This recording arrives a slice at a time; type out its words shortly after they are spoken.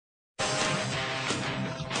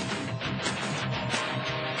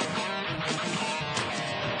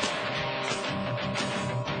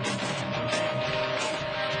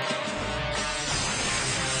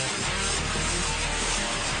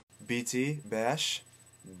BT, Bash,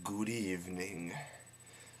 good evening.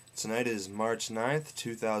 Tonight is March 9th,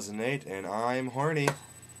 2008, and I'm horny.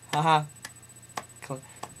 Haha.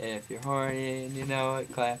 If you're horny and you know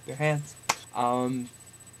it, clap your hands. I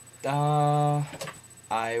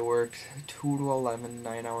worked 2 to 11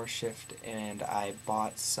 9-hour shift, and I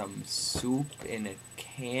bought some soup in a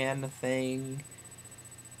can thing.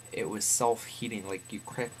 It was self-heating, like you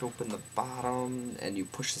cracked open the bottom and you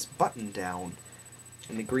push this button down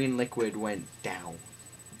and the green liquid went down.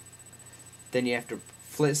 Then you have to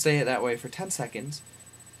stay it that way for 10 seconds,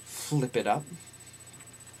 flip it up,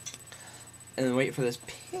 and then wait for this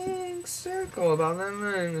pink circle about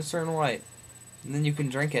in a certain light. And then you can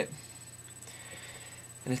drink it.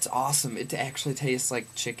 And it's awesome. It actually tastes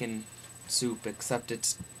like chicken soup, except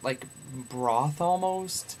it's like broth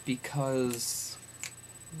almost, because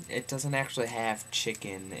it doesn't actually have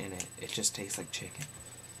chicken in it. It just tastes like chicken.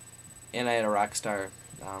 And I had a Rockstar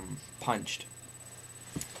punched.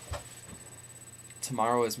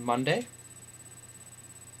 Tomorrow is Monday.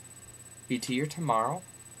 BT, you're tomorrow.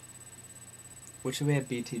 What should we have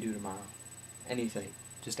BT do tomorrow? Anything.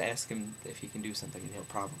 Just ask him if he can do something, and he'll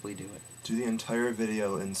probably do it. Do the entire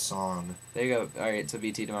video in song. There you go. Alright, so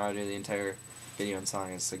BT tomorrow, do the entire video in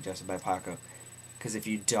song as suggested by Paco. Because if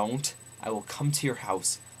you don't, I will come to your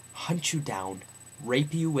house, hunt you down,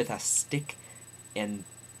 rape you with a stick, and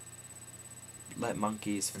let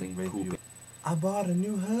monkeys fling poop. I bought a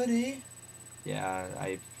new hoodie. Yeah,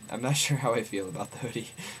 I'm not sure how I feel about the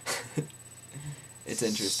hoodie. It's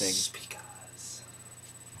interesting. Because.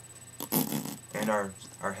 And our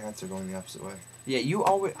hats are going the opposite way. Yeah,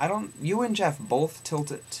 you and Jeff both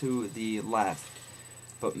tilt it to the left,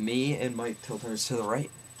 but me and Mike tilt ours to the right.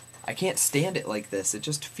 I can't stand it like this. It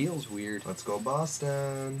just feels weird. Let's go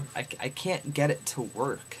Boston. I can't get it to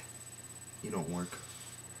work. You don't work.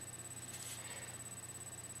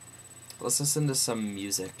 Let's listen to some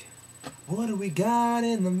music. What do we got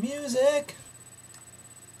in the music?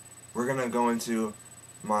 We're gonna go into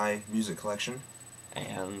my music collection.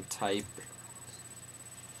 And type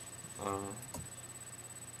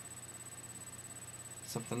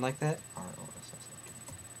something like that.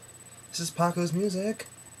 This is Paco's music.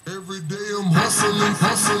 Every day I'm hustling,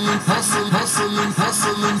 hustling, hustling, hustling,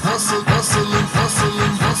 hustling, hustling, hustling,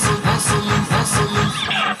 hustling, hustling, hustling, hustling.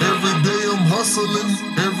 Every day I'm hustling,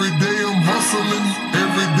 every day I'm hustling,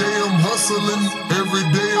 every day I'm hustling, every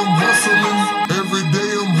day I'm hustling, every day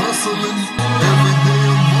I'm hustling, every day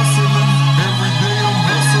I'm hustling, every day I'm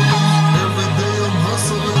hustling, every day I'm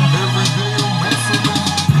hustling, every day I'm hustling.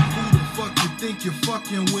 Who the fuck you think you're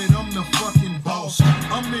fucking with? I'm the fucking boss.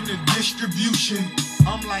 I'm in the distribution.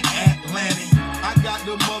 I'm like Atlantic. I got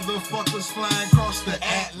the motherfuckers flying across the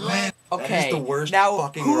Atlantic. Okay, that is the worst now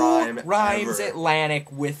fucking who rhyme rhymes ever.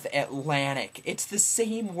 Atlantic with Atlantic? It's the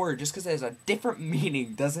same word. Just because it has a different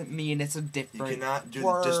meaning doesn't mean it's a different You cannot do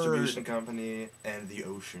word. the distribution company and the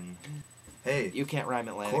ocean. Hey, You can't rhyme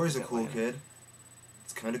Atlantic. Corey's a with cool Atlantic. kid.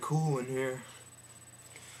 It's kind of cool in here.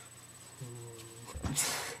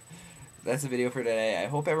 That's the video for today. I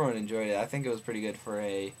hope everyone enjoyed it. I think it was pretty good for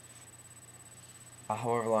a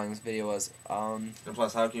however long this video was. And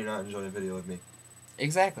plus, how can you not enjoy a video with me?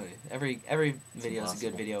 Exactly. Every video is a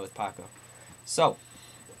good impossible. video with Paco. So,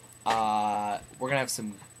 we're gonna have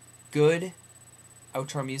some good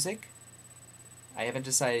outro music. I haven't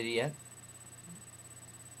decided yet.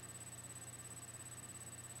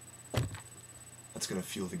 That's gonna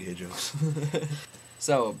fuel the gay jokes.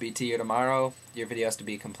 So, BT or tomorrow, your video has to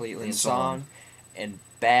be completely In in song. song. And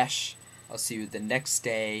Bash, I'll see you the next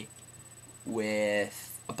day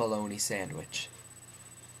with a bologna sandwich.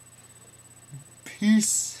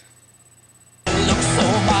 Peace.